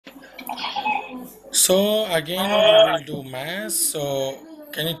So again we will do math. So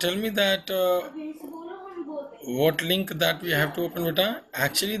can you tell me that what link that we have to open, beta?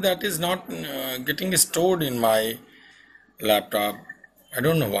 Actually that is not getting stored in my laptop. I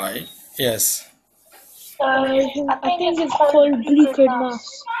don't know why. Yes. I think it's called Blue Code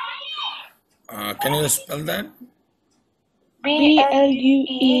Maths. Can you spell that?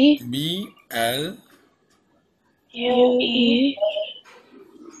 BLUE B L. UE.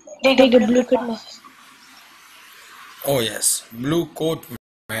 Take a Blue Code Maths. Oh yes, blue coat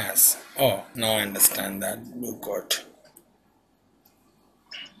mass. Oh, now I understand that blue coat.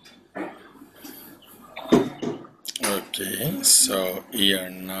 Okay, so year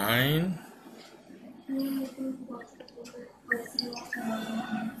 9.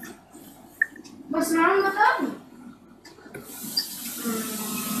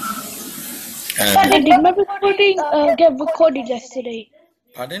 Daddy, And did my recording get recorded yesterday?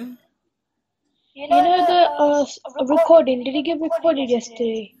 pardon? You know the recording, did it get recorded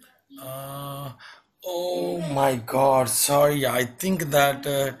yesterday? Uh, oh my God, sorry. I think that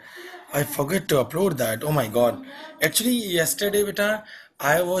I forgot to upload that. Oh my God. Actually, yesterday, beta,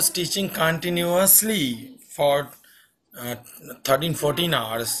 I was teaching continuously for uh, 13 14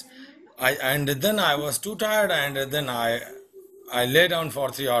 hours. And then I was too tired, and then I lay down for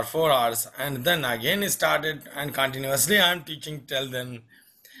 3 or 4 hours, and then again started, and continuously I'm teaching till then.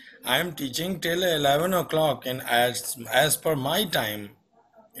 I am teaching till 11 o'clock, and as per my time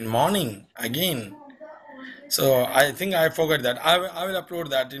in morning again. So I think I forgot that. I will upload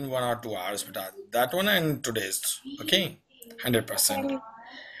that in 1 or 2 hours, but that one and today's. Okay, 100%.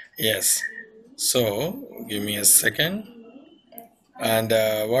 Yes. So give me a second. And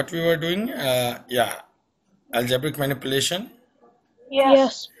what we were doing, yeah, algebraic manipulation.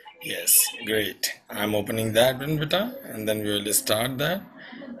 Yes. Yes, great. I'm opening that one, beta, and then we will start that.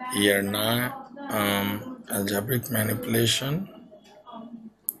 Here now, algebraic manipulation.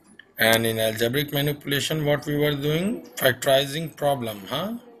 And in algebraic manipulation, what we were doing? Factorizing problem,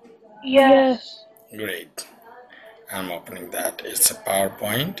 huh? Yes. Great. I'm opening that. It's a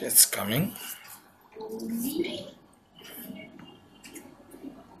PowerPoint. It's coming.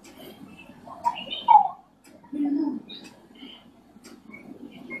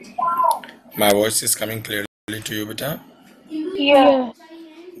 My voice is coming clearly to you, beta. Yeah.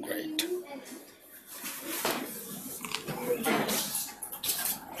 Great.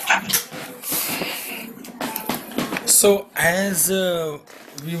 So as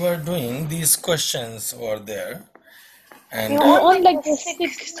we were doing these questions over there, and I'm on like the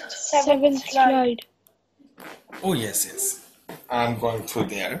 6th, 7th slide. oh yes, I'm going through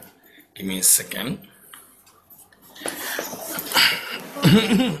there. Give me a second.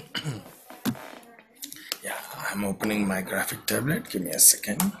 Yeah, I'm opening my graphic tablet. Give me a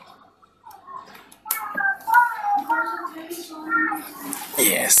second.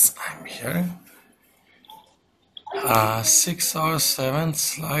 Yes, I'm here. 6 or 7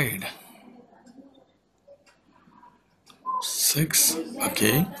 slide. 6.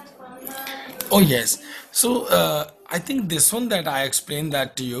 Okay. Oh yes. So I think this one that I explained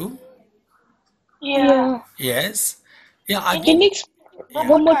that to you. Yeah. Yes. Yeah. Can Again. you explain Yeah.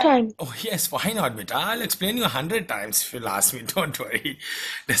 one more time? Oh yes. Why not, beta? I'll explain you 100 times if you'll ask me. Don't worry.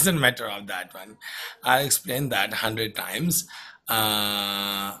 Doesn't matter of that one. I'll explain that 100 times.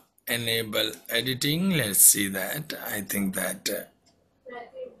 Enable editing. Let's see that. I think that.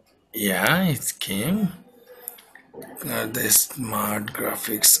 Yeah, it came. The smart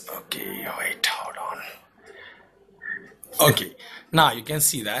graphics. Okay, wait, hold on. Okay, now you can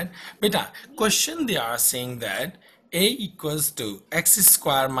see that. Beta, question they are saying that a equals to x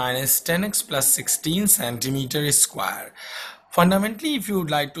square minus 10x plus 16 centimeter square. Fundamentally, if you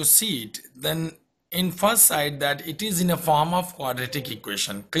would like to see it, then in first side that it is in a form of quadratic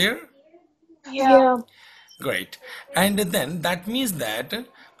equation. Clear? Yeah. Great. And then that means that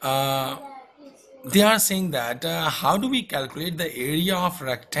uh, they are saying that how do we calculate the area of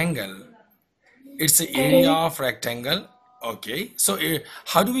rectangle? It's the area Okay. of rectangle. Okay, so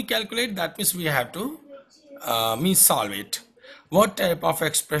how do we calculate? That means we have to solve it. What type of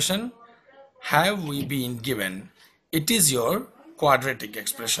expression have we been given? It is your quadratic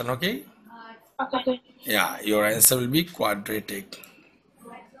expression. Okay, Okay. yeah, your answer will be quadratic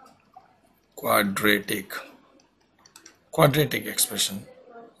quadratic quadratic expression.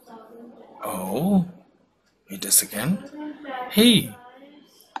 Oh, wait a second. Hey,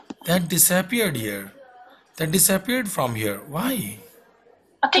 that disappeared here. That disappeared from here. Why?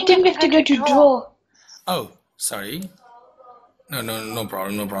 I think we have to go to draw. Oh, sorry. No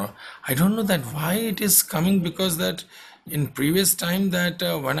problem, no problem. I don't know that why it is coming, because that in previous time that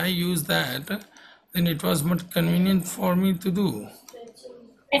when I use that, Then it was much convenient for me to do.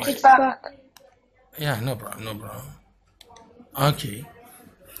 It's back. Yeah, no problem, no problem. Okay.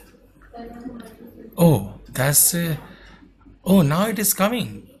 Oh, that's oh, now it is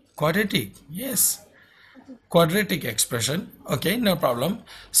coming. Quadratic. Yes. Quadratic expression. Okay, no problem.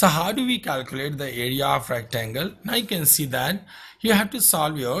 So how do we calculate the area of rectangle? Now you can see that you have to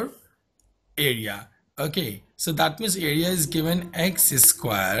solve your area. Okay, so that means area is given x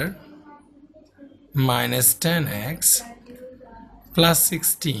square minus 10x plus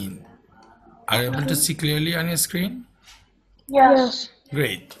 16. Are you able to see clearly on your screen? Yes.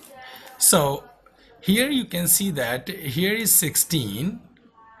 Great. So here you can see that here is 16.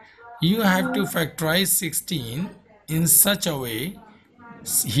 You have to factorize 16 in such a way.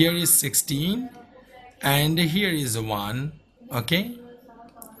 Here is 16 and here is 1. Okay.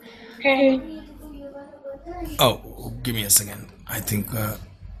 Okay. Oh, give me a second. I think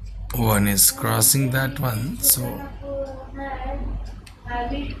one is crossing that one. So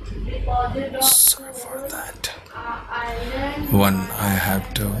sorry for that. One I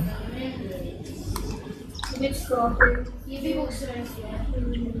have to.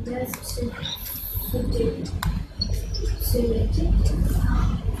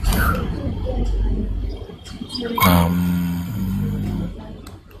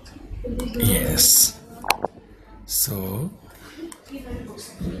 Yes. So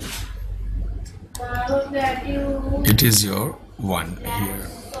it is your 1 here.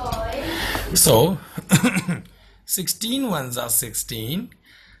 So 16 ones are 16.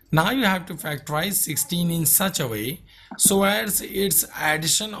 Now you have to factorize 16 in such a way so as its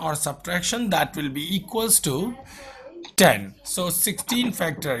addition or subtraction that will be equals to 10. So 16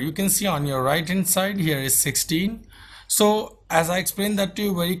 factor, you can see on your right hand side here is 16. So as I explained that to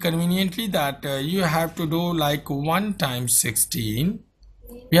you very conveniently that you have to do like 1 times 16.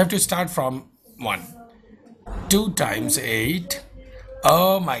 We have to start from 1. 2 times 8.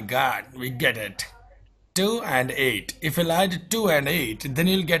 Oh my god, we get it. 2 and 8. If you'll add 2 and 8, then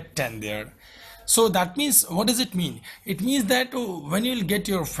you'll get 10 there. So that means, what does it mean? It means that when you'll get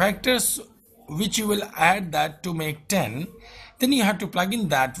your factors, which you will add that to make 10, then you have to plug in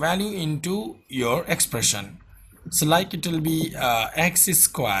that value into your expression. So like it will be x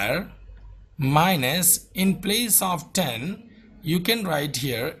square minus, in place of 10, you can write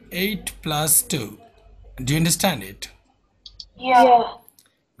here 8 plus 2. Do you understand it? Yeah.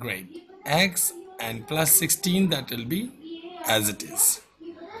 Great. X and plus 16, that will be as it is.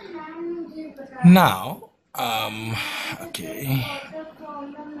 Now, okay.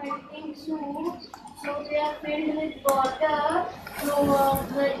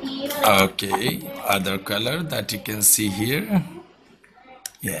 Okay, other color that you can see here.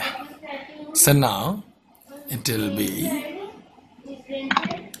 Yeah. So now it will be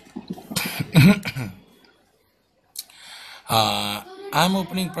I'm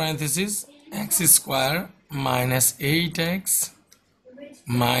opening parenthesis x square minus 8x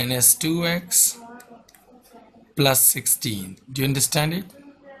minus 2x plus 16. Do you understand it?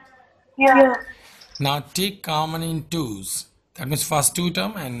 Yeah. Now take common in 2's. That means first 2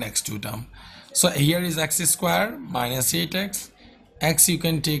 term and next 2 term. So here is x square minus 8x. X you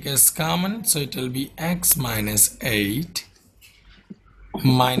can take as common, so it will be x minus 8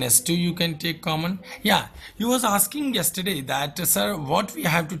 minus 2 you can take common. Yeah, you was asking yesterday that sir, what we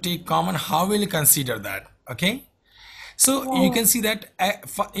have to take common, how will you consider that? Okay, so you can see that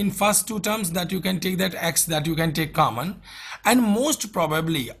in first 2 terms that you can take that x that you can take common, and most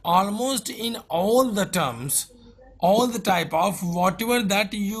probably almost in all the terms, all the type of whatever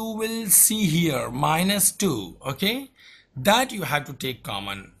that you will see here minus 2, okay, that you have to take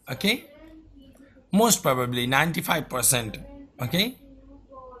common. Okay, most probably 95%. Okay,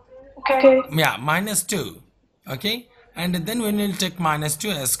 Okay. yeah, minus 2. Okay, and then when we'll take minus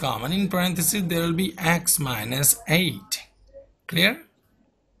 2 as common, in parenthesis there will be x minus 8. Clear?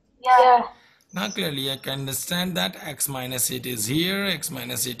 Yeah. Now clearly I can understand that x minus 8 is here, x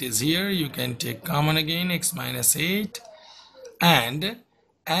minus 8 is here. You can take common again, x minus 8, and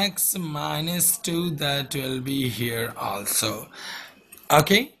x minus 2, that will be here also.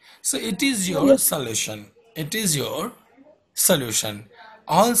 Okay, so it is your solution. It is your solution.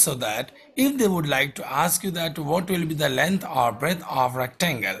 Also that if they would like to ask you that what will be the length or breadth of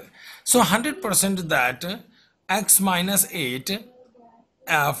rectangle, so 100% that x minus 8,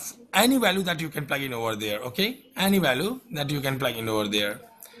 any value that you can plug in over there. Okay, any value that you can plug in over there.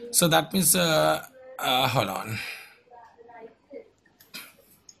 So that means hold on,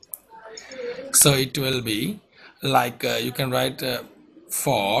 so it will be like you can write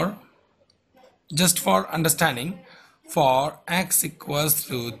for, just for understanding, for x equals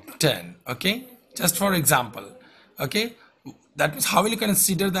to 10. Okay, just for example. Okay, that means how will you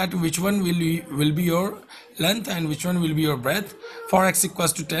consider that which one will be your length and which one will be your breadth for x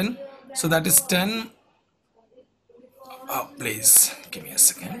equals to 10. So that is 10. Oh, please give me a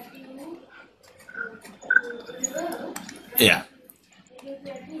second. Yeah,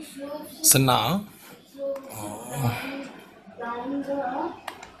 so now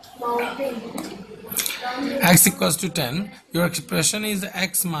x equals to 10, your expression is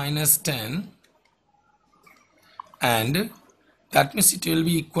x minus 10, and that means it will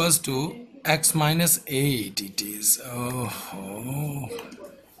be equals to x minus 8. It is, oh,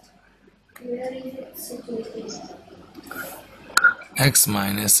 x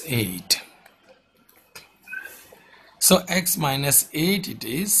minus 8. So x minus 8 it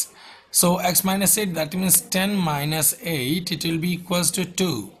is. So x minus 8, that means 10 minus 8, it will be equals to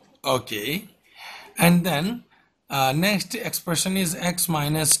 2. Okay. And then next expression is x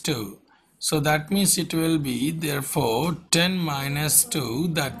minus 2. So that means it will be, therefore 10 minus 2,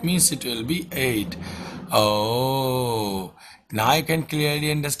 that means it will be 8. Oh, now I can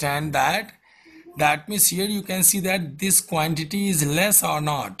clearly understand that. That means here you can see that this quantity is less or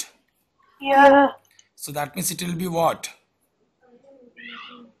not. Yeah. So that means it will be what?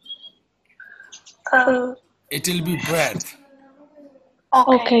 Uh, It will be breadth.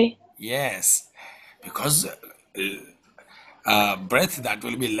 okay. Yes, because breadth, that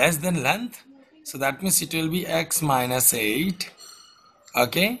will be less than length. So that means it will be x minus 8.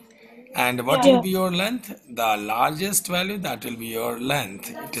 Okay, and what will Yeah. be your length? The largest value, that will be your length.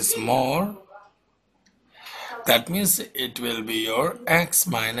 It is more, that means it will be your x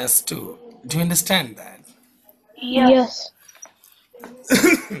minus 2. Do you understand that? Yes.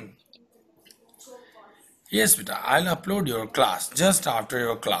 Yes, beta, I'll upload your class just after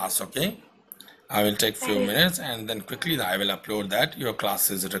your class. Okay, I will take few minutes and then quickly I will upload that. Your class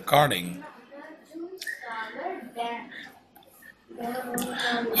is recording.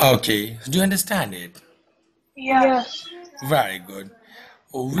 Okay, do you understand it? Yes. Very good.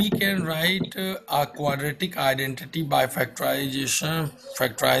 We can write a quadratic identity by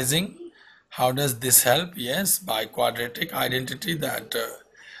factorizing. How does this help? Yes, by quadratic identity, that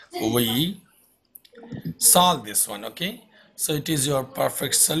we solve this one. Okay, so it is your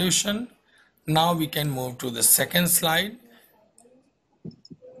perfect solution. Now we can move to the second slide.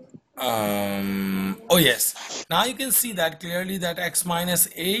 Oh yes, now you can see that clearly, that x minus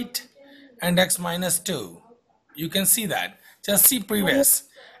 8 and x minus 2, you can see that. Just see previous,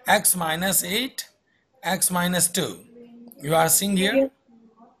 x minus 8, x minus 2, you are seeing here.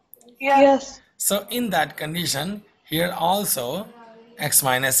 Yeah. Yes. So in that condition, here also x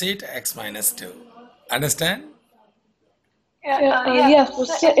minus 8, x minus 2, understand? Yes.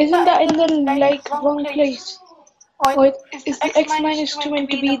 But isn't that in the like wrong place? Or is the x minus two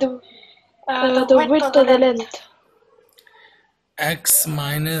meant to be the width or the length? X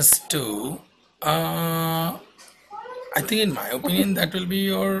minus 2, I think in my opinion that will be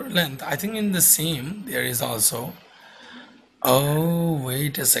your length. I think in the same there is also. Oh,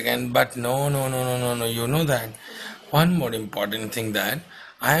 wait a second. But no, no, no, no, no, no. You know that one more important thing, that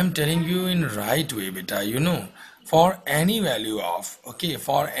I am telling you in right way, beta. For any value of, okay,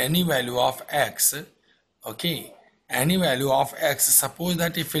 for any value of x, okay, any value of x. Suppose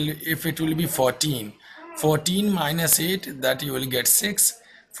that if it will be 14, 14 minus 8, that you will get 6.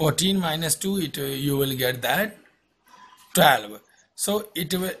 14 minus 2, you will get that 12. So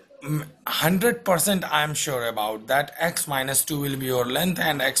it will 100% I am sure about that x minus 2 will be your length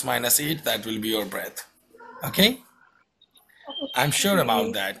and x minus 8, that will be your breadth. Okay, I'm sure about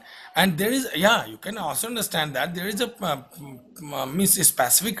Okay. that. And there is, yeah, you can also understand that there is a means a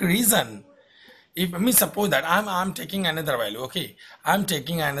specific reason. If means suppose that I'm taking another value. Okay, I'm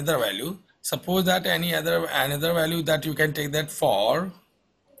taking another value. Suppose that another value, that you can take that for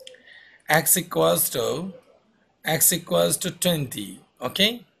x equals to 20.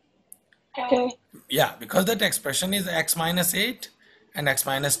 Okay, Okay. yeah, because that expression is x minus 8 and x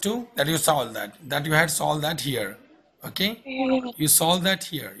minus 2, that you solve that you had solved that here. Okay, Yeah. you solve that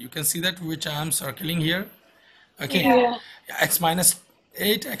here, you can see that which I am circling here. Okay, Yeah. x minus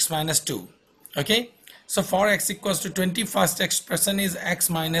 8, x minus 2. Okay, so for x equals to 20, first expression is x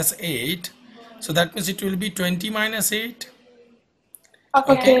minus 8, so that means it will be 20 minus 8.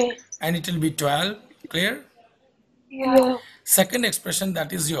 Okay, Okay. and it will be 12. Clear? Yeah. Second expression,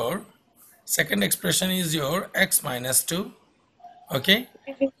 that is your second expression is your x minus 2. Okay,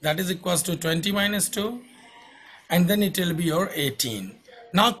 that is equals to 20 minus 2, and then it will be your 18.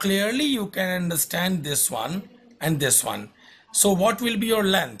 Now clearly you can understand this one and this one. So what will be your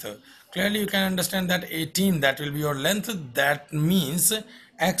length? Clearly you can understand that 18, that will be your length. That means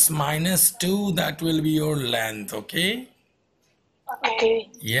x minus 2, that will be your length, okay? Okay.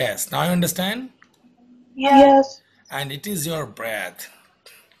 Yes, now you understand? Yes. And it is your breadth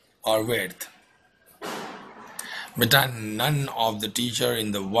or width. But none of the teacher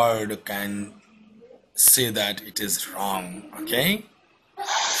in the world can say that it is wrong, okay?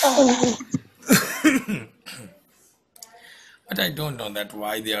 Okay. But I don't know that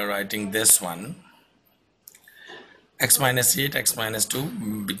why they are writing this one. X minus 8, x minus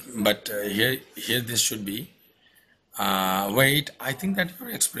 2, but here this should be. Wait, I think that your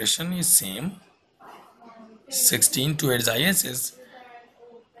expression is same. 16 to 8 is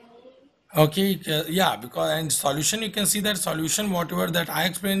okay, yeah, because and solution, you can see that solution, whatever that I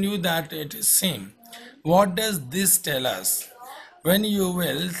explained you, that it is same. What does this tell us? When you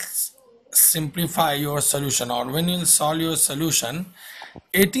will simplify your solution, or when you will solve your solution,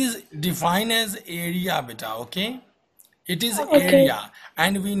 it is defined as area beta, okay? It is Okay. area,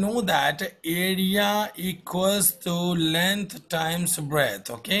 and we know that area equals to length times breadth,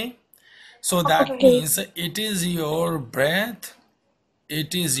 okay? So that Okay. means it is your breadth,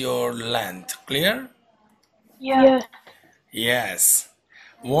 it is your length. Clear? Yeah. Yes.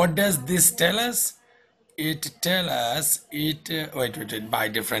 What does this tell us? It tell us wait, by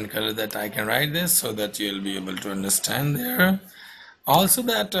different color that I can write this so that you'll be able to understand there. Also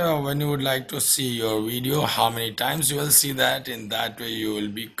that when you would like to see your video, how many times you will see that, in that way you will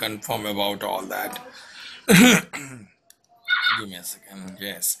be confirm about all that. Give me a second.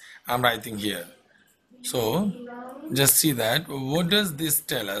 Yes, I'm writing here. So just see that. What does this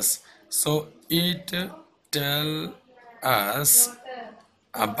tell us? So it tell us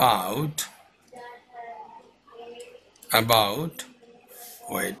about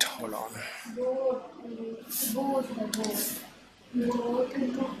wait, hold on.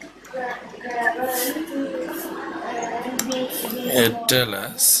 It tell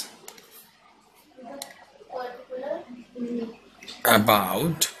us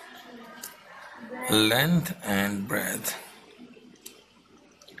about length and breadth.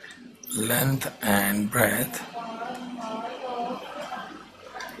 Length and breadth.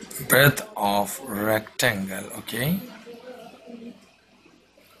 Breadth of rectangle, okay?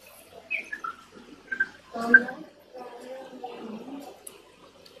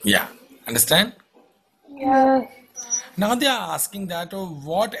 Yeah, understand? Yeah. Now they are asking that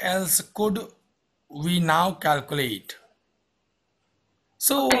what else could we now calculate?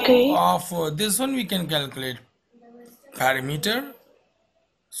 So Okay. of this one we can calculate perimeter.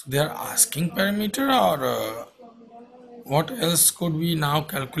 So they are asking perimeter, or what else could we now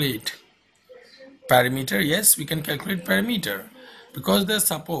calculate? Perimeter, yes, we can calculate perimeter, because they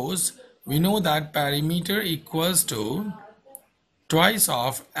suppose we know that perimeter equals to twice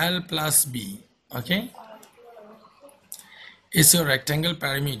of L plus B, okay? It's your rectangle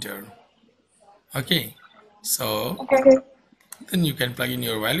perimeter, okay? So Okay. then you can plug in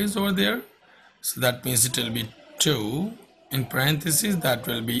your values over there. So that means it will be 2 in parentheses, that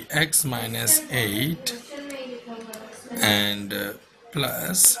will be x minus 8 and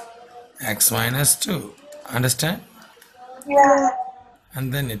plus x minus 2. Understand? Yeah.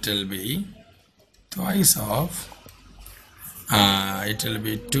 And then it will be twice of it will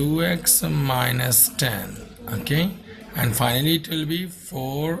be 2x minus 10, okay? And finally it will be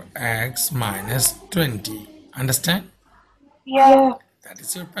 4x minus 20. Understand? Yeah. That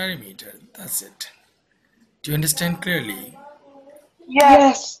is your perimeter. That's it. Do you understand clearly?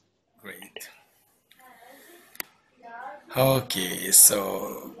 Yes. Great. Okay,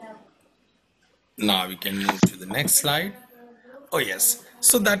 so now we can move to the next slide. Oh yes,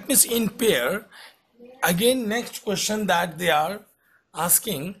 so that means in pair, again next question that they are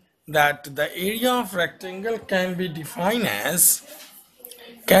asking, that the area of rectangle can be defined as,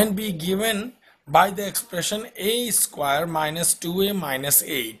 can be given by the expression a square minus 2a minus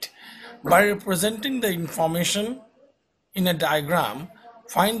 8. By representing the information in a diagram,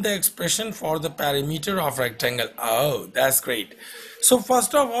 find the expression for the perimeter of rectangle. Oh, that's great. So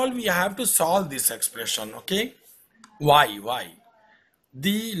first of all, we have to solve this expression, okay? Why?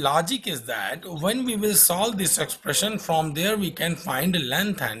 The logic is that when we will solve this expression, from there we can find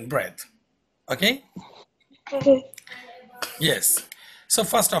length and breadth, okay? Okay. Yes. So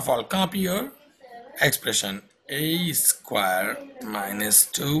first of all, copy your expression a square minus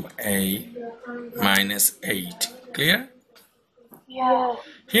 2a minus 8. Clear? Yeah.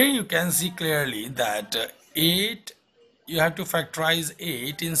 Here you can see clearly that 8, you have to factorize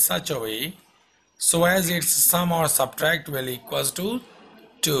 8 in such a way so as its sum or subtract will equals to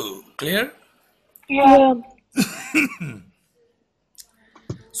 2. Clear? Yeah.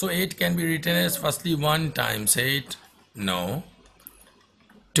 So 8 can be written as firstly 1 times 8. No.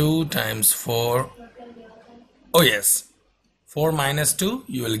 2 times 4. Oh yes, 4 minus 2,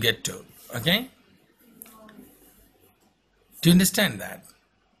 you will get 2. Okay? Do you understand that?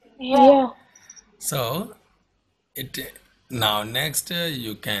 Yeah. So, it now next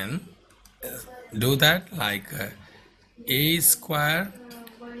you can do that like a square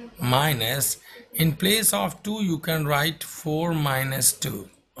minus, in place of 2 you can write 4 minus 2.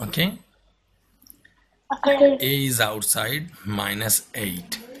 Okay? Okay. A is outside, minus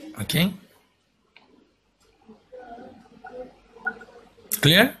 8. Okay?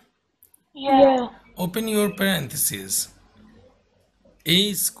 Clear? Yeah. Open your parentheses.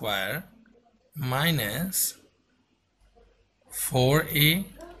 A square minus 4a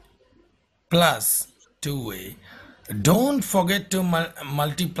plus 2a. Don't forget to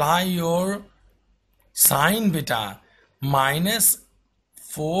multiply your sign beta. Minus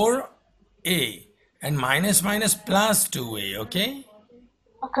 4a and minus minus plus 2a. Okay?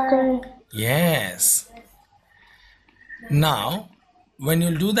 Okay. Yes. Now, when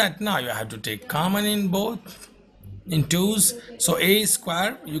you do that, now you have to take common in both, in twos. So a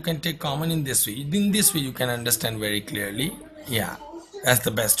square you can take common in this way. In this way you can understand very clearly. Yeah, that's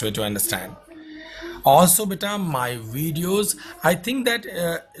the best way to understand. Also beta, my videos, I think that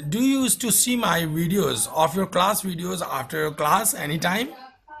do you used to see my videos of your class videos after your class anytime?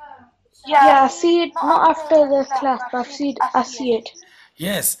 Yeah, I see it not after the class, but I see it.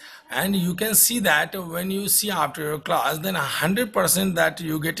 Yes, and you can see that when you see after your class, then 100% that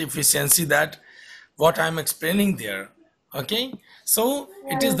you get efficiency, that what I'm explaining there. Okay, so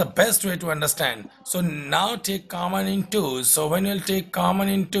it is Yeah. the best way to understand. So now take common in 2. So when you'll take common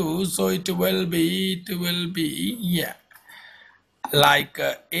in 2, so it will be, yeah, like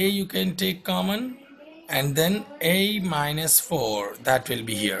a you can take common, and then a minus 4, that will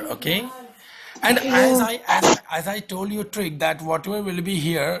be here. Okay, and as Yeah. I told you a trick, that whatever will be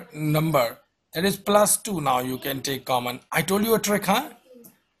here number, that is plus 2, now you can take common. I told you a trick, huh?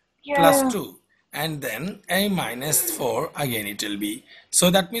 Plus Yeah. 2, and then a minus 4 again it will be. So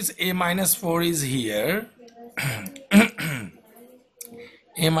that means a minus 4 is here.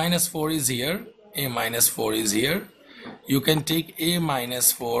 A minus 4 is here. A minus 4 is here. You can take a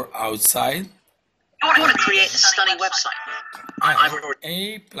minus 4 outside. I want to create a study website. And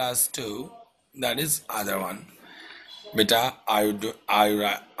a plus 2, that is other one. Beta,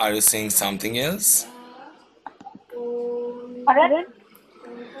 are you saying something else? Pardon?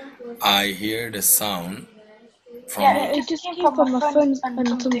 I hear the sound from Yeah, you. it just came from my phone and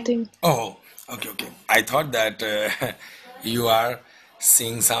something. Oh, okay, okay. I thought that you are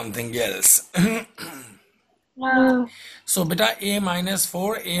seeing something else. No. So beta, a minus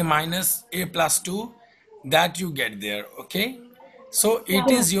 4, a minus a plus 2, that you get there. Okay, so it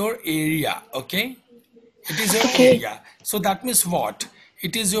Yeah. is your area. Okay, it is your Okay. area. So that means what?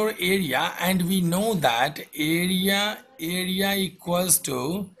 It is your area, and we know that area equals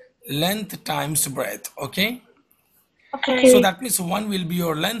to length times breadth. Okay, so Okay. that means one will be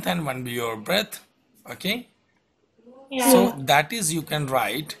your length and one be your breadth. Okay, so Yeah. that is, you can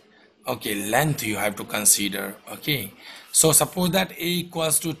write, okay, length you have to consider. Okay, so suppose that a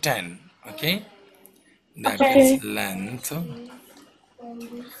equals to 10. Okay, that is Okay. length,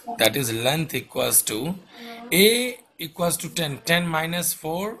 that is length equals to a equals to 10. 10 minus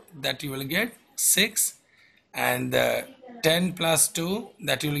 4, that you will get 6, and 10 plus 2,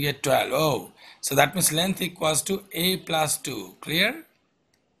 that you will get 12. Oh, so that means length equals to a plus 2. Clear?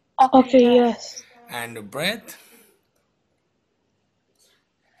 Okay. Yes. And breadth,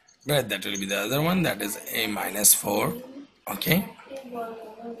 that will be the other one, that is a minus 4. Okay,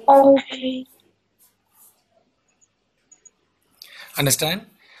 Okay. understand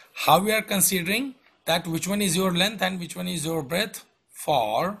how we are considering that which one is your length and which one is your breadth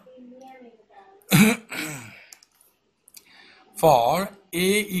for a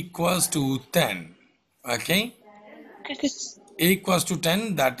equals to 10. Okay, It's, a equals to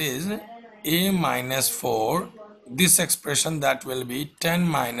 10, that is a minus 4. This expression, that will be 10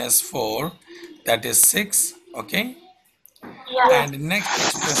 minus 4, that is 6. Okay, yeah. and next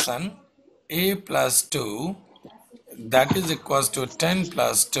expression, a plus 2, that is equals to 10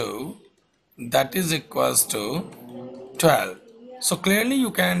 plus 2, that is equals to 12. So clearly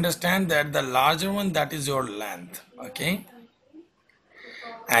you can understand that the larger one, that is your length. Okay,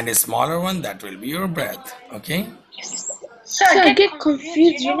 and a smaller one, that will be your breadth. Okay, So I get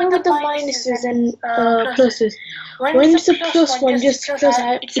confused, with the minuses and pluses. When it's a plus one, just plus,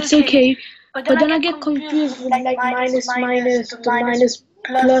 it's okay. But then I get confused with like minus, minus, the minus,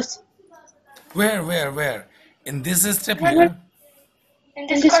 plus. where in this step When here? in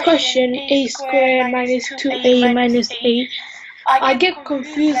this question, a squared minus 2a minus 8. I get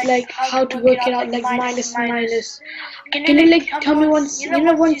confused like how to work it out, like minus and minus. Can you like tell me once,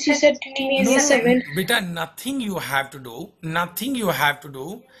 once you said to me No, it's no, 7. beta, nothing you have to do. Nothing you have to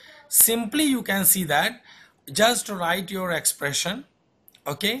do. Simply you can see that. Just write your expression.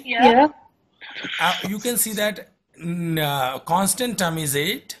 Okay. Yeah. You can see that constant term is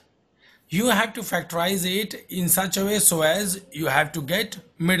 8. You have to factorize it in such a way so as you have to get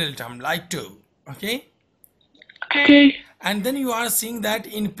middle term like 2. Okay. Okay. And then you are seeing that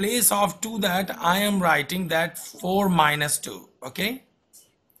in place of 2 that I am writing that 4 minus 2. Okay.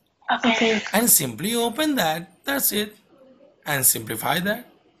 Okay. And simply open that. That's it. And simplify that.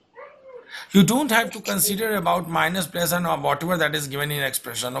 You don't have to consider about minus, plus, and or whatever that is given in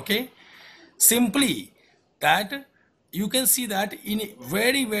expression. Okay. Simply that you can see that in a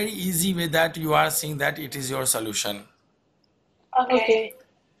very very easy way that you are seeing that it is your solution. Okay.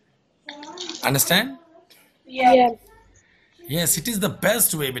 Understand? Yeah. Yes, it is the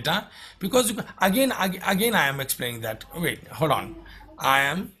best way, beta, because again I am explaining that. Wait, hold on. I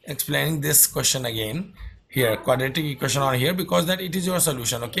am explaining this question again here, quadratic equation on here, because that it is your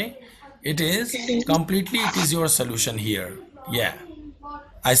solution. Okay, it is completely, it is your solution here. Yeah,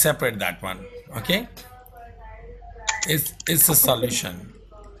 I separate that one. Okay, it's a solution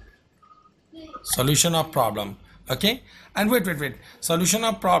of problem. Okay, and wait, solution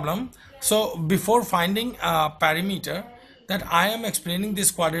of problem. So before finding a parameter, that I am explaining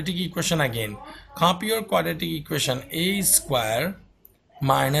this quadratic equation again. Copy your quadratic equation: a square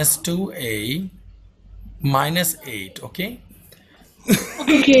minus 2a minus 8. Okay,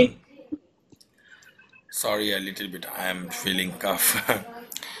 Okay. sorry, a little bit I am feeling cough.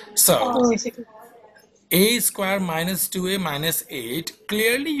 So Oh, a square minus 2a minus 8,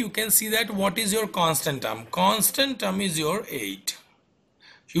 clearly you can see that what is your constant term. Constant term is your 8.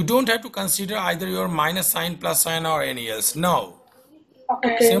 You don't have to consider either your minus sign, plus sign, or any else. No,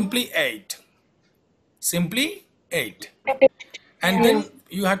 okay. simply 8. Simply 8. And Yeah. then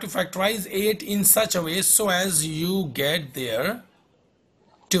you have to factorize 8 in such a way so as you get there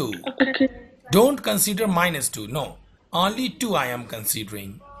 2. Okay. Don't consider minus 2. No, only 2 I am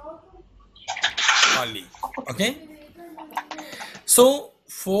considering. Only. Okay. So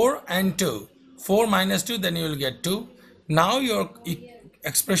 4 and 2. 4 minus 2, then you will get 2. Now your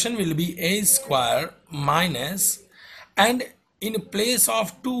expression will be a square minus, and in place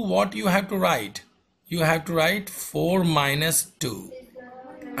of 2 what you have to write? You have to write 4 minus 2.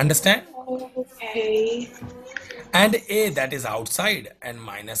 Understand? Okay. And a that is outside, and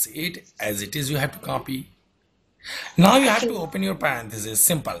minus 8 as it is you have to copy. Now you have to open your parenthesis.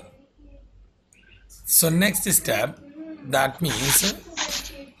 Simple. So next step, that means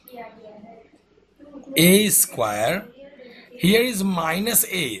a square, here is minus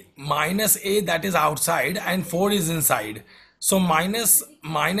a that is outside and 4 is inside. So minus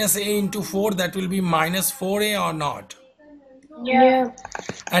a into 4, that will be minus 4a or not. Yeah.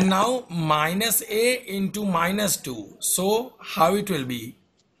 And now minus a into minus 2, so how it will be?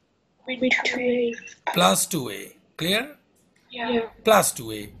 With 2A. Plus 2a. Clear? Yeah. Plus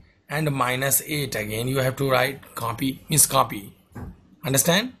 2a. And minus 8 again you have to write, copy, means copy.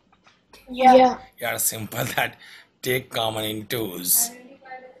 Understand? Yeah. Yeah, simple that. Take common in 2's.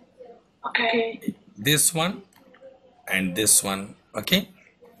 Okay. This one and this one. Okay.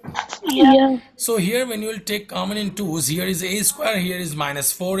 Yeah. So here when you will take common in 2's, here is a square, here is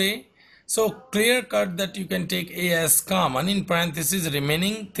minus 4a. So clear cut that you can take a as common, in parenthesis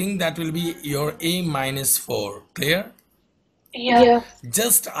remaining thing that will be your a minus 4. Clear? Yeah.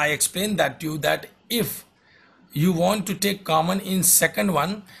 Just I explained that to you that if you want to take common in second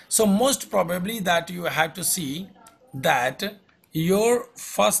one, so most probably that you have to see that your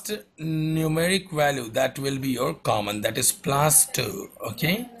first numeric value that will be your common, that is plus 2.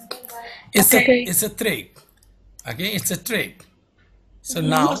 Okay, Okay. it's a trick. Okay, it's a trick. So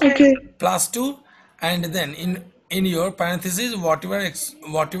now Okay. plus 2, and then in your parenthesis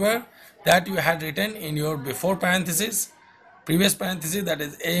whatever that you had written in your before parenthesis, previous parenthesis, that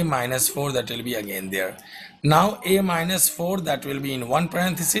is a minus 4, that will be again there. Now a minus 4 that will be in one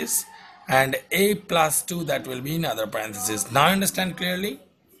parenthesis, and a plus 2 that will be in other parenthesis. Now understand clearly?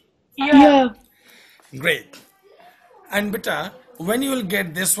 Yeah. Great. And beta, when you will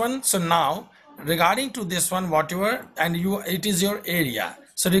get this one, so now regarding to this one, whatever, and it is your area.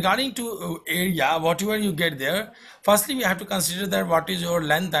 So regarding to area, whatever you get there, firstly we have to consider that what is your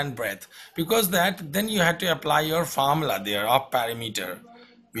length and breadth, because that then you have to apply your formula there of perimeter.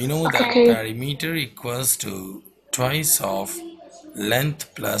 We know that Okay. perimeter equals to twice of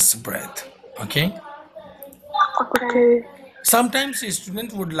length plus breadth. Okay. Okay. Sometimes a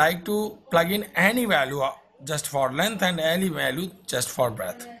student would like to plug in any value just for length and any value just for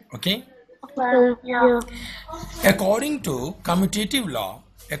breadth. Okay. Okay. Yeah. According to commutative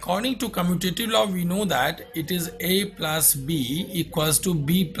law, we know that it is a plus b equals to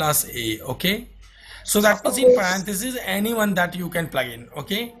b plus a. Okay. So that means in Okay. parentheses anyone that you can plug in.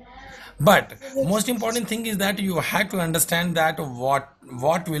 Okay. But most important thing is that you have to understand that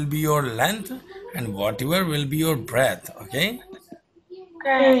what will be your length and whatever will be your breadth. Okay.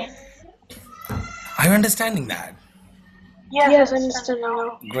 Okay. Are you understanding that? Yes, I understand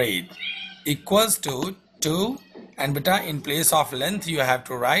now. Great. Equals to 2, and beta in place of length you have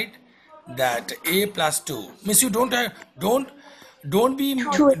to write that a plus 2 means you don't be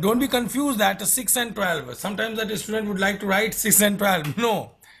Two. don't be confused that 6 and 12 sometimes that a student would like to write 6 and 12.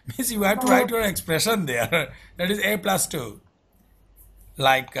 No, means you have to write your expression there that is a plus 2,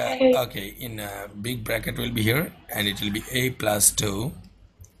 like Okay. okay, in a big bracket will be here and it will be a plus 2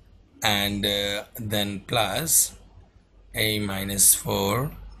 and then plus a minus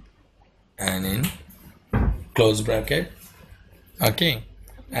 4 and in close bracket. Okay,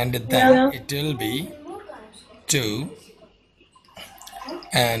 and then Yeah. it will be 2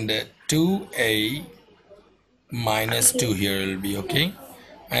 and 2a minus 2 here will be. Okay,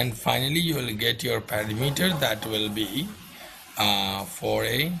 and finally you will get your perimeter that will be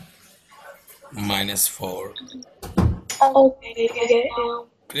 4a minus 4. Okay. Yeah.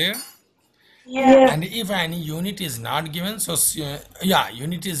 Clear? Yeah. And if any unit is not given, so yeah,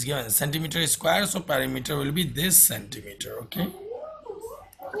 unit is given centimeter square, so perimeter will be this centimeter. Okay,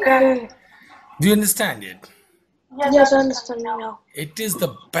 Okay. do you understand it? Yes, I understand now. It is the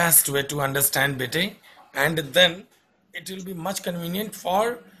best way to understand beta, and then it will be much convenient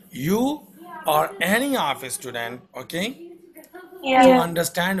for you or any of a student. Okay, to Yeah.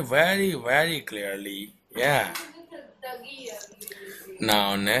 understand very clearly. Yeah.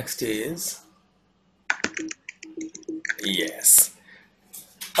 Now next is, yes.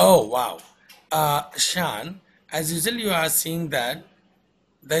 Oh wow. Shan, as usual you are seeing that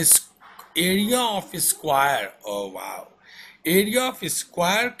the area of a square. Oh wow. Area of a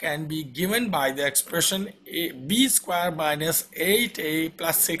square can be given by the expression b square minus 8a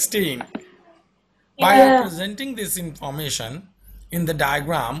plus 16. By Yeah. representing this information in the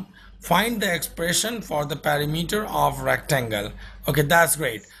diagram, find the expression for the perimeter of rectangle. Okay, that's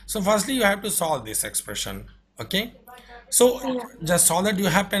great. So firstly you have to solve this expression. Okay, so just solve that. You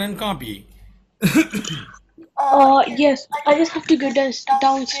have pen and copy. Yes, I just have to go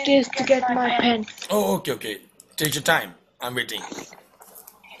downstairs to get my pen. Oh, okay. Take your time. I'm waiting.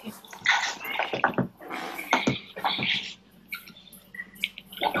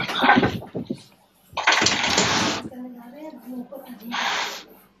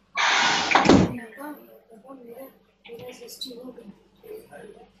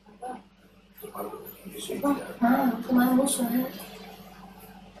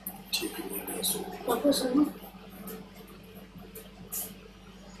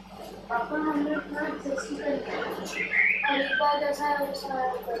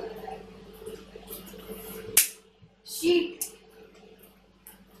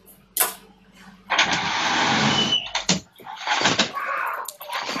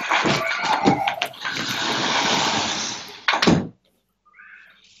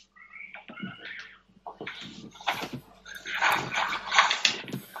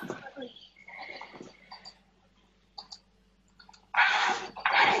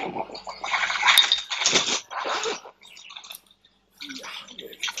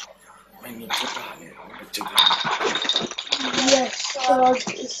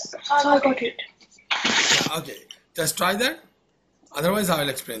 Yes, I got it. Yeah, okay. Just try that. Otherwise, I will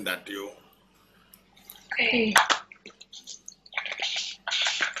explain that to you. Okay.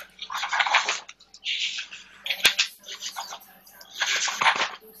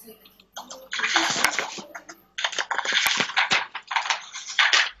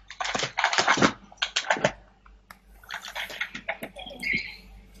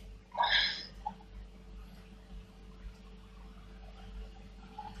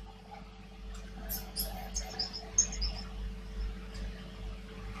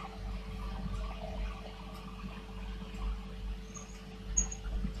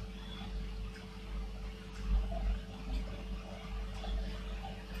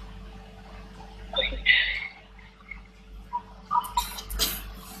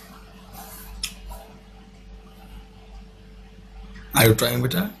 Are you trying,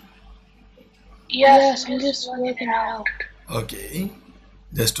 beta? Yes, I'm just working it out. Okay.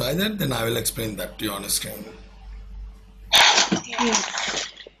 Just try that, then I will explain that to you on the screen. Yeah.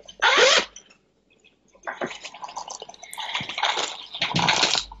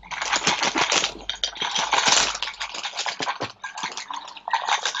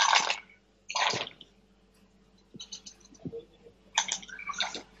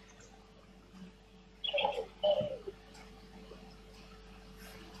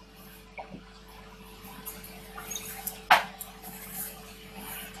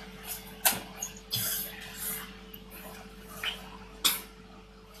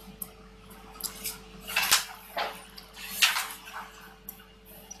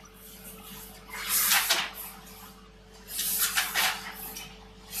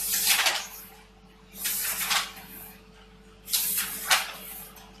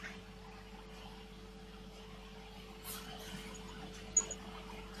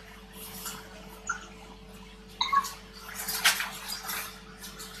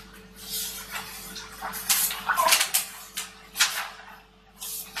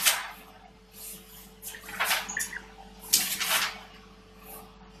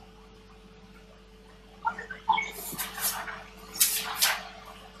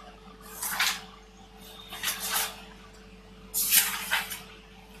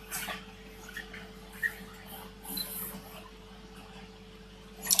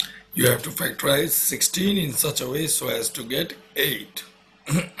 You have to factorize 16 in such a way so as to get 8.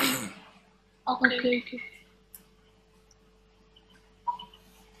 Okay.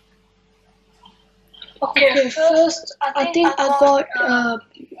 Okay, first I think I got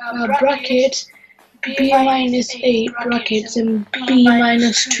brackets b minus 8 brackets and b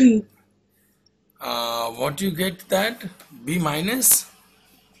minus 2. What do you get that? B minus?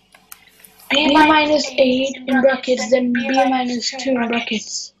 B minus 8 in brackets, then b minus 2 in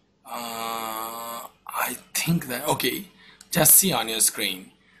brackets. I think that, okay, just see on your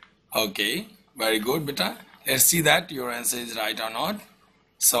screen. Okay, very good, beta. Let's see that your answer is right or not.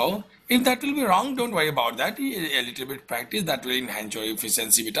 So, if that will be wrong, don't worry about that. A little bit practice, that will enhance your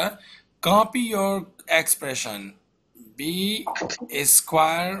efficiency, beta. Copy your expression. B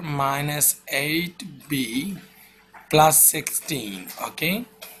square minus 8b plus 16, okay?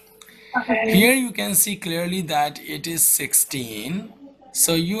 Here you can see clearly that it is 16.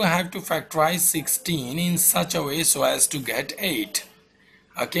 So you have to factorize 16 in such a way so as to get 8.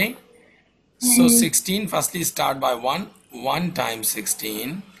 Okay? So 16, firstly start by 1. 1 times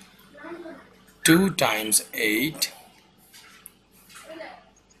 16. 2 times 8.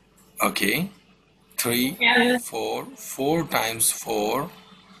 Okay. 3, 4. 4 times 4.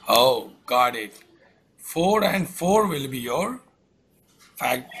 Oh, got it. 4 and 4 will be your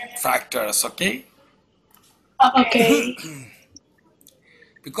factors, okay? Okay.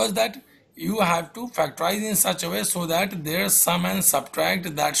 Because that you have to factorize in such a way so that their sum and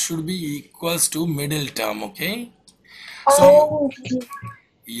subtract that should be equals to middle term, okay? So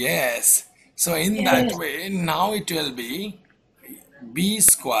yes, so in that way now it will be b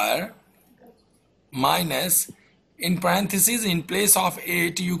square minus, in parentheses in place of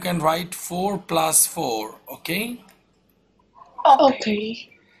 8 you can write 4 plus 4, okay? Okay.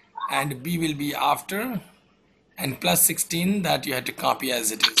 And b will be after, and plus 16 that you have to copy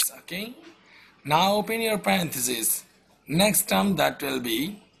as it is, okay? Now open your parentheses. Next term that will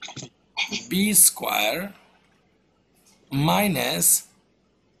be b square minus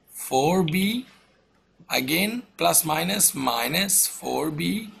 4b, again plus minus minus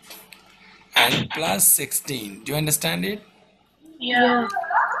 4b and plus 16. Do you understand it? Yeah.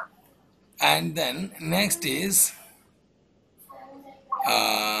 And then next is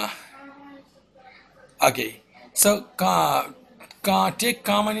okay, so take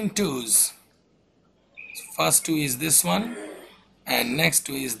common in 2's. First 2 is this one and next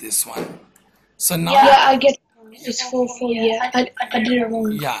 2 is this one. So now I get it's 4. Yeah, I did it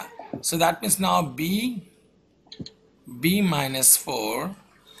wrong. Yeah, so that means now b minus 4,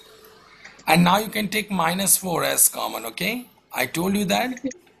 and now you can take minus 4 as common, okay? I told you that.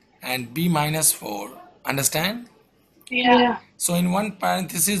 And b minus 4, understand? Yeah. So in one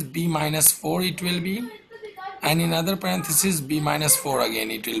parenthesis b minus 4 it will be, and in other parenthesis b minus 4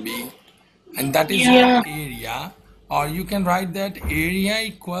 again it will be, and that is your area. Or you can write that area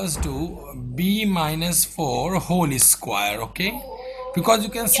equals to b minus 4 whole square, okay? Because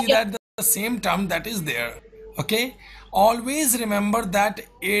you can see that the same term that is there, okay? Always remember that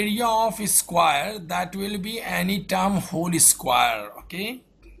area of square, that will be any term whole square, okay?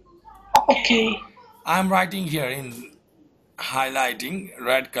 Okay. I'm writing here in highlighting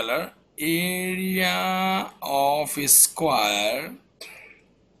red color, area of square.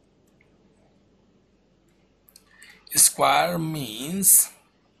 Square means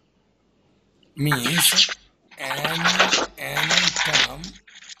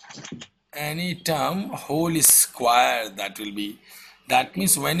any term whole square, that will be. That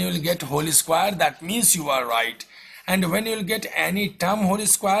means when you will get whole square, that means you are right. And when you will get any term whole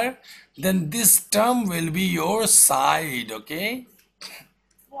square, then this term will be your side, okay?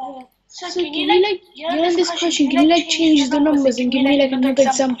 So can you like, in this question, can you like change the numbers and give me like another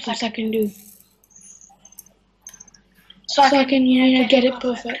example so I can do? So I can, get it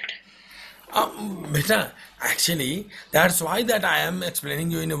perfect. Beta, actually, that's why that I am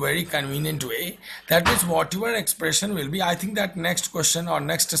explaining you in a very convenient way. That is whatever expression will be. I think that next question or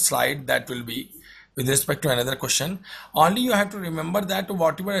next slide that will be with respect to another question. Only you have to remember that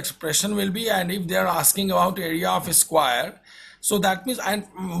whatever expression will be, and if they are asking about area of a square, so that means, and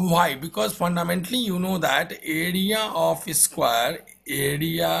why? Because fundamentally you know that area of a square,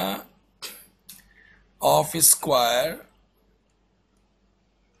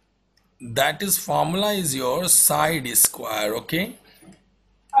 that is formula is your side square, okay?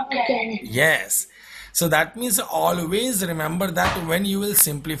 Okay. Yes. So that means always remember that when you will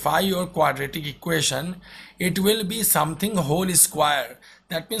simplify your quadratic equation, it will be something whole square.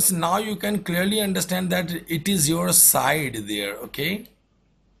 That means now you can clearly understand that it is your side there, okay?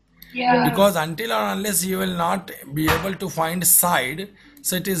 Yeah. Because until or unless you will not be able to find side,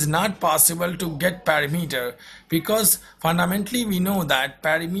 So it is not possible to get perimeter, because fundamentally we know that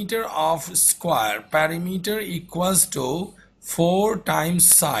perimeter of square, perimeter equals to 4 times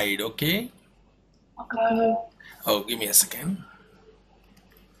side. Okay. Oh, give me a second.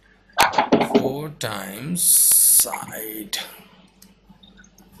 4 times side.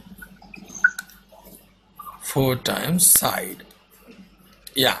 4 times side.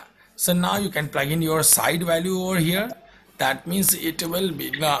 Yeah. So now you can plug in your side value over here. That means it will be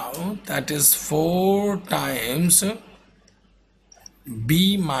now, that is 4 times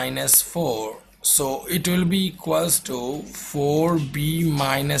b minus 4. So it will be equals to 4b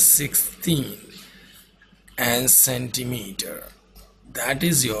minus 16 and centimeter. That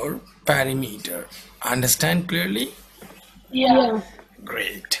is your perimeter. Understand clearly? Yeah.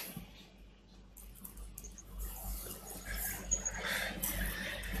 Great.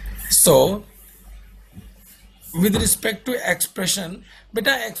 So with respect to expression,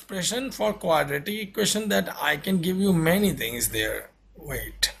 beta, expression for quadratic equation, that I can give you many things there.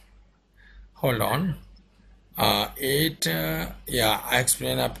 Wait, hold on. 8, yeah, I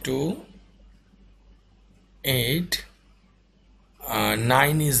explain up to 8.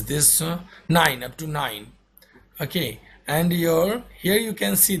 9 is this, 9 up to 9. Okay, and here you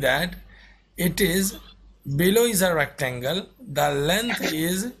can see that it is below is a rectangle. The length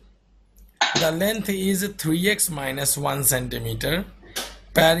is 3x minus 1 centimeter.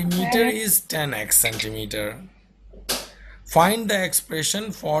 Perimeter is 10x centimeter. Find the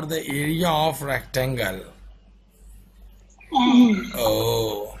expression for the area of rectangle.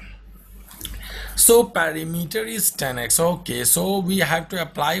 Oh, so perimeter is 10x. Okay, so we have to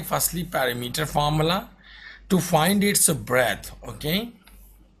apply firstly perimeter formula to find its breadth. Okay,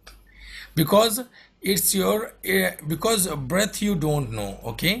 because it's your because breadth you don't know.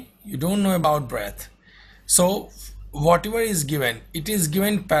 Okay, you don't know about breadth. So whatever is given, it is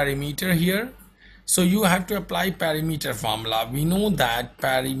given perimeter here. So you have to apply perimeter formula. We know that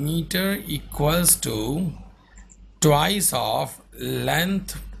perimeter equals to twice of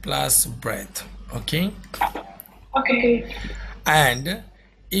length plus breadth. Okay. Okay. And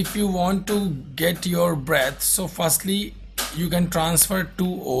if you want to get your breadth, so firstly you can transfer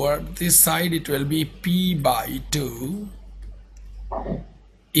 2 over this side. It will be p by 2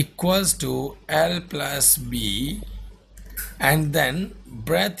 equals to L plus B, and then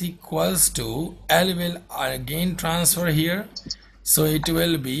breadth equals to L will again transfer here, so it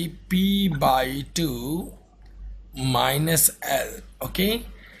will be P by 2 minus L. Okay,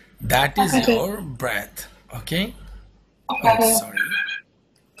 that is your breadth. Okay. Oh, sorry.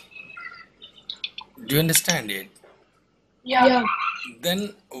 Do you understand it? Yeah.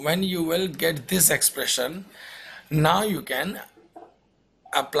 Then when you will get this expression, now you can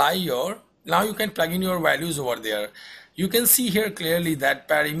apply your, now you can plug in your values over there. You can see here clearly that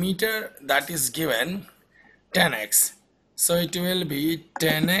perimeter that is given 10x, so it will be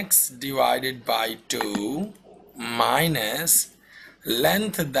 10x divided by 2 minus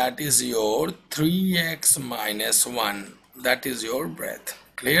length, that is your 3x minus 1, that is your breadth.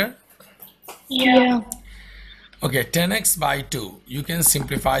 Clear? Yeah. Okay, 10x by 2, you can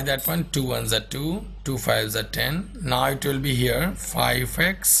simplify that one. 2 ones are 2, 2 5s are 10. Now it will be here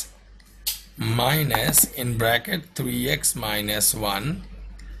 5x minus in bracket 3x minus 1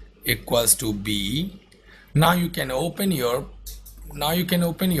 equals to b. Now you can open your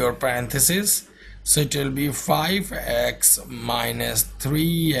parenthesis, so it will be 5x minus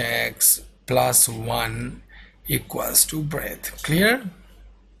 3x plus 1 equals to breadth. Clear?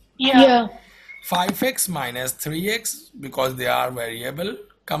 Yeah. 5x minus 3x, because they are variable,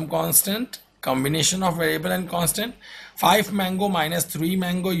 come constant, combination of variable and constant. 5 mango minus 3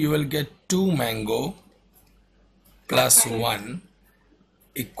 mango, you will get 2 mango plus 1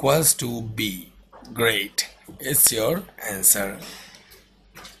 equals to b. Great, it's your answer.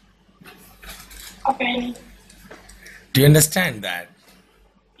 Okay. Do you understand that?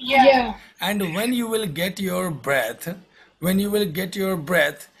 Yeah. And when you will get your breadth,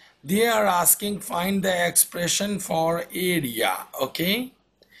 they are asking find the expression for area. Okay,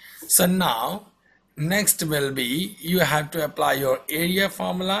 so now next will be you have to apply your area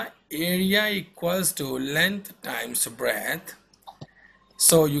formula. Area equals to length times breadth.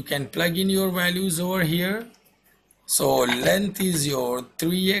 So you can plug in your values over here. So length is your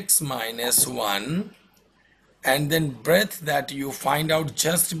 3x minus 1, and then breadth that you find out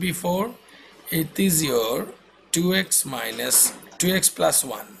just before, it is your 2x minus 2x plus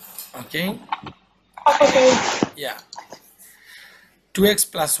 1. Okay. Yeah,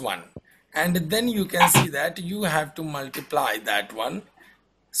 2x plus 1, and then you can see that you have to multiply that one.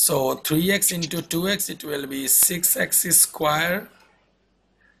 So 3x into 2x, it will be 6x square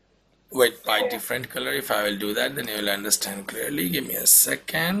Wait, by different color. If I will do that, then you will understand clearly. Give me a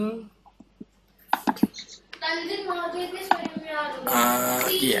second.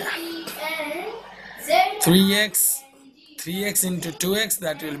 Yeah. 3x into 2x,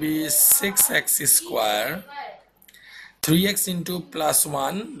 that will be 6x square. 3x into plus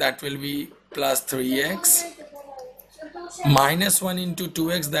 1, that will be plus 3x. Minus 1 into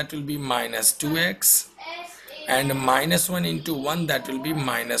 2x, that will be minus 2x. And minus 1 into 1, that will be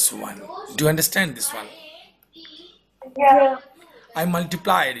minus 1. Do you understand this one? Yeah. I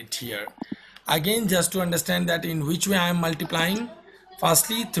multiplied it here. Again, just to understand that in which way I am multiplying.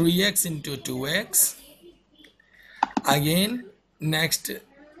 Firstly, 3x into 2x. Again, next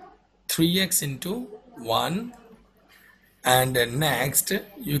 3x into 1. And next,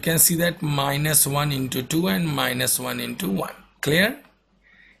 you can see that minus 1 into 2 and minus 1 into 1. Clear?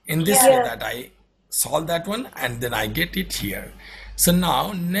 In this way that I solve that one and then I get it here. So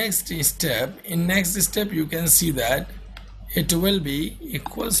now next step, you can see that it will be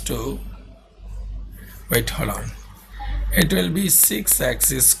equals to, wait, hold on. It will be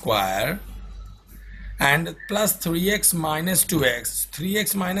 6x square and plus 3x minus 2x.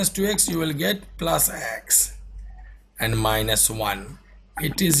 3x minus 2x, you will get plus x and minus 1.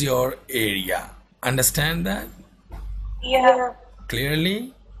 It is your area. Understand that? Yeah.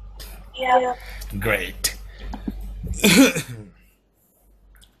 Clearly? Yeah. Great.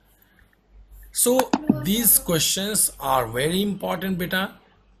 So these questions are very important, beta.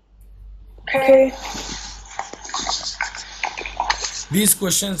 Okay. These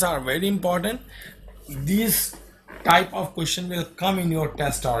questions are very important. These type of question will come in your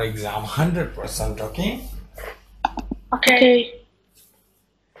test or exam 100%. Okay. Okay.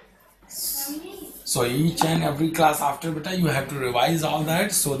 So each and every class after beta, you have to revise all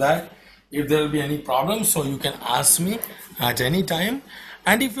that, so that if there will be any problem, so you can ask me at any time.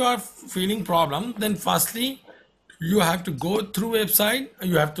 And if you are feeling problem, then firstly you have to go through website,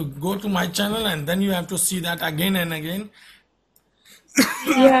 you have to go to my channel, and then you have to see that again and again.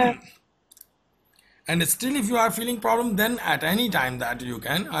 Yeah. And still if you are feeling problem, then at any time that you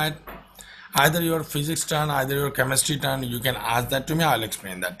can, at either your physics turn, either your chemistry turn, you can ask that to me. I'll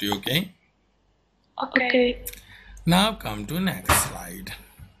explain that to you. Okay. Okay. Now come to next slide.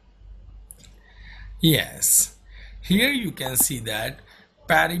 Yes, here you can see that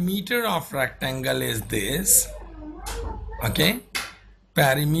perimeter of rectangle is this. Okay,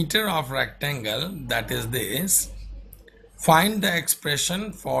 perimeter of rectangle, that is this. Find the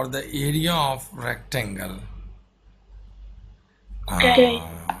expression for the area of rectangle. Okay.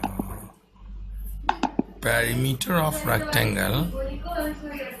 Perimeter of rectangle.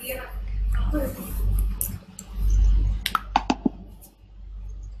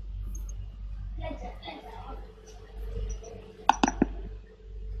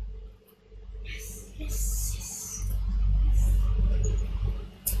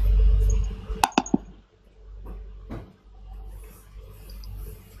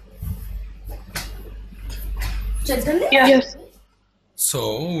 Yes.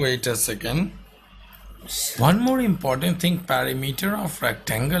 So wait a second. One more important thing, perimeter of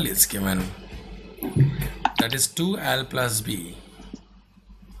rectangle is given. That is 2L plus B.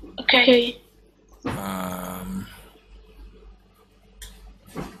 Okay.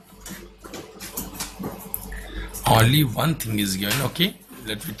 Only one thing is given. Okay,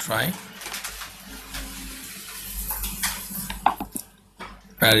 let me try.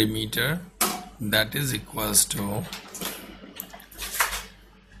 Perimeter, that is equals to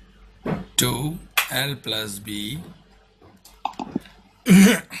 2L plus B.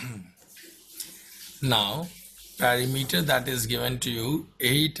 Now perimeter, that is given to you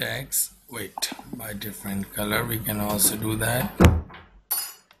 8x. Wait, by different color we can also do that.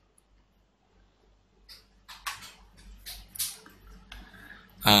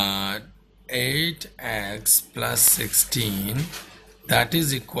 8x plus 16, that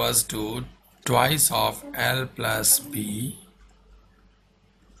is equals to twice of L plus B.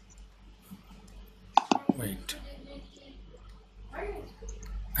 Wait,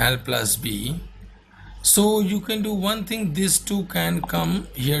 L plus B. So you can do one thing, these two can come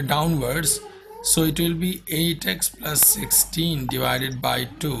here downwards, so it will be 8x plus 16 divided by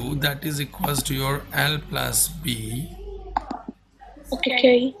 2, that is equals to your L plus B.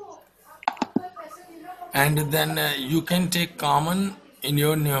 Okay. And then you can take common in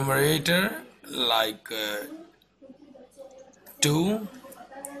your numerator, like 2,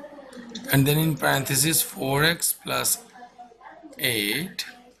 and then in parenthesis 4x plus 8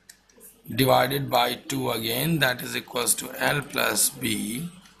 divided by 2 again, that is equals to L plus B.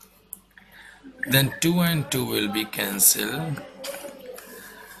 Then 2 and 2 will be cancelled.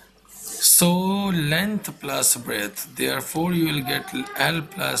 So length plus breadth, therefore you will get L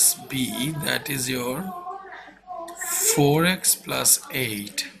plus B, that is your 4x plus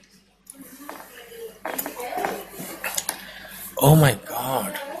 8. Oh my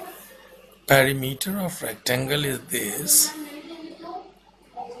god, perimeter of rectangle is this,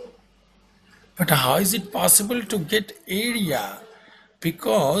 but how is it possible to get area?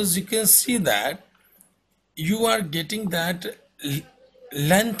 Because you can see that you are getting that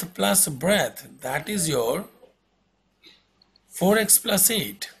length plus breadth, that is your 4x plus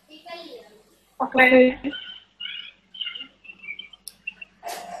 8. Okay.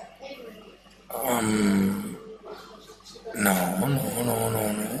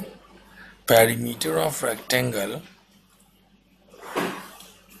 No. Perimeter of rectangle,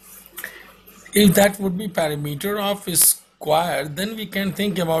 if that would be perimeter of a square, then we can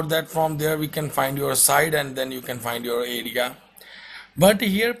think about that. From there we can find your side and then you can find your area. But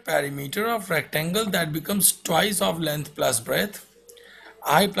here perimeter of rectangle, that becomes twice of length plus breadth.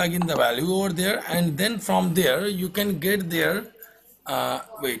 I plug in the value over there and then from there you can get there.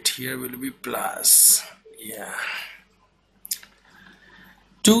 Wait, here will be plus. Yeah.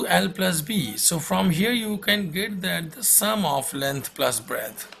 2L plus B. So from here you can get that the sum of length plus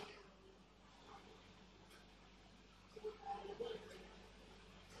breadth.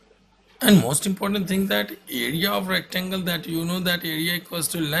 And most important thing, that area of rectangle, that you know that area equals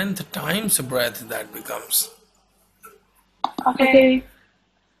to length times breadth, that becomes. Okay.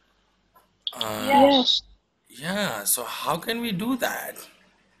 Yes. Yeah, so how can we do that?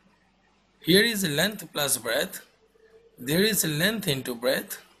 Here is length plus breadth. There is length into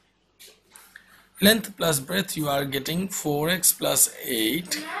breadth. Length plus breadth, you are getting 4x plus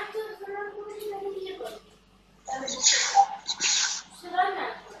 8.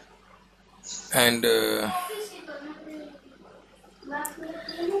 And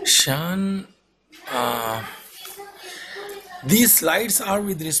Shan, these slides are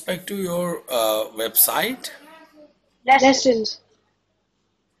with respect to your website? Lessons.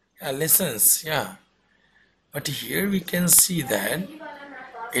 Lessons, yeah. But here we can see that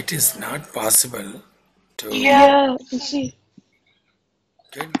it is not possible to Yeah, you see.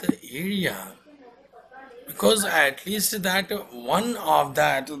 get the area, because at least that one of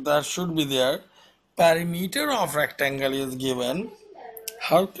that should be there. Perimeter of rectangle is given.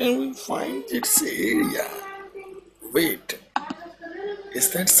 How can we find its area? Wait, is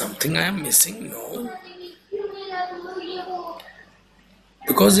that something I am missing? No.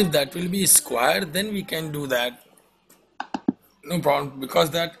 Because if that will be square, then we can do that. No problem.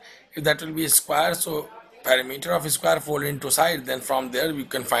 Because that if that will be a square, so perimeter of a square fold into side, then from there we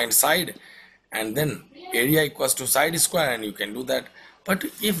can find side, and then area equals to side square, and you can do that. But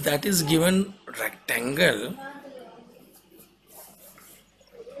if that is given rectangle,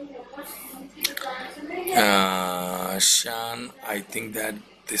 Shan, I think that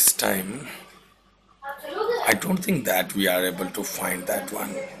this time I don't think that we are able to find that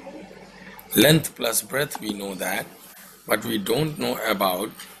one. Length plus breadth, we know that, but we don't know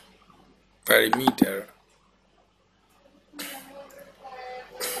about perimeter.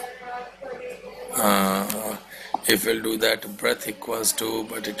 If we'll do that, breadth equals to,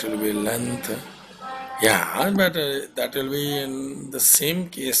 but it will be length. Yeah, but that will be in the same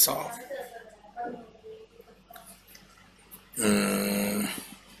case of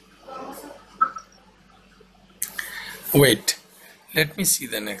wait, let me see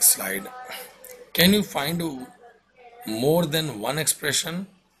the next slide. Can you find more than one expression?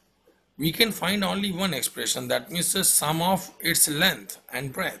 We can find only one expression, that means the sum of its length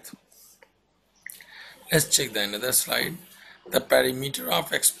and breadth. Let's check the another slide. The perimeter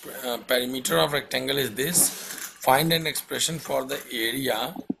of rectangle is this. Find an expression for the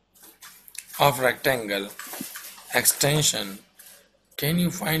area of rectangle. Extension. Can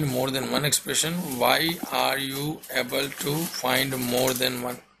you find more than one expression? Why are you able to find more than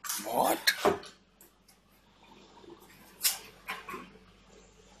one? What?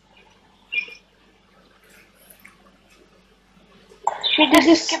 Should I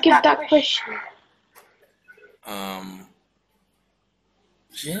just skip that question?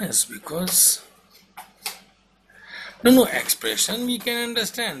 Yes, because no expression we can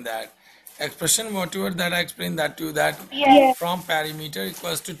understand that. Expression whatever that I explained that to you, that Yeah. from perimeter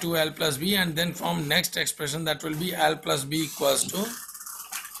equals to 2L plus B, and then from next expression that will be L plus B equals to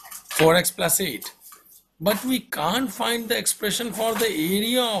 4x plus 8. But we can't find the expression for the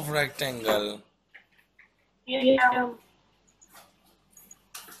area of rectangle. Yeah.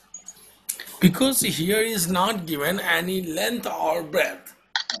 Because here is not given any length or breadth.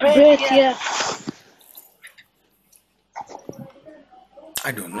 Breadth, yeah.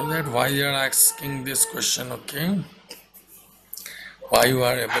 I don't know that why they are asking this question. Okay, why you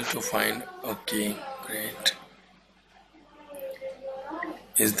are able to find? Okay, great.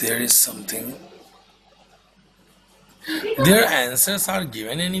 Is there is something? Their answers are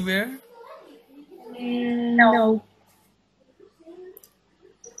given anywhere? No.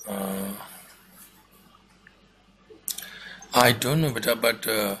 I don't know, beta, but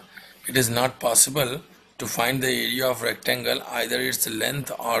it is not possible to find the area of rectangle, either its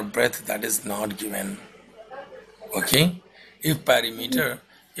length or breadth, that is not given. Okay, if perimeter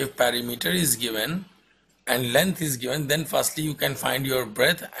is given and length is given, then firstly you can find your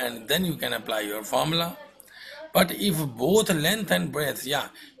breadth and then you can apply your formula. But if both length and breadth, yeah,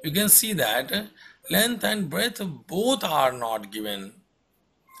 you can see that length and breadth both are not given,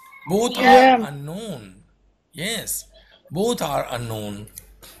 both are Yeah. unknown. Yes, both are unknown.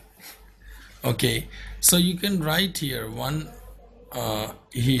 Okay, so you can write here one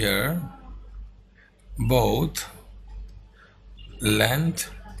here, both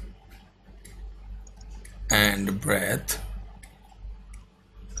length and breadth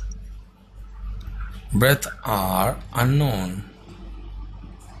are unknown.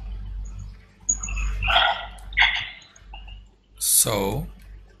 So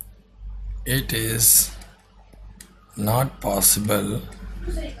it is not possible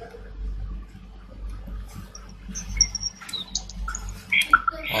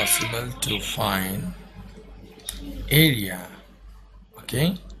to find area.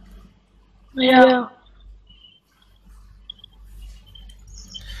 Okay, Yeah.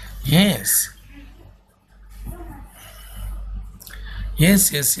 yes,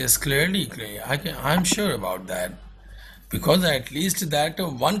 yes, clearly, I'm sure about that, because at least that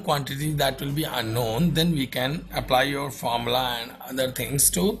one quantity that will be unknown, then we can apply your formula and other things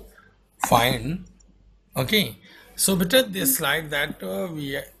to find. Okay, so better this slide that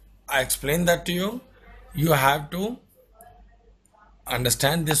I explained that to you. You have to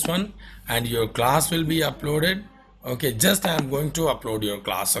understand this one, and your class will be uploaded. Okay, just I am going to upload your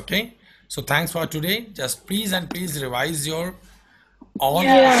class. Okay, so thanks for today. Just please and please revise your all the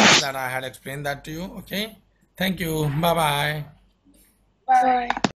Yeah. questions that I had explained that to you. Okay, thank you. Bye bye. Bye.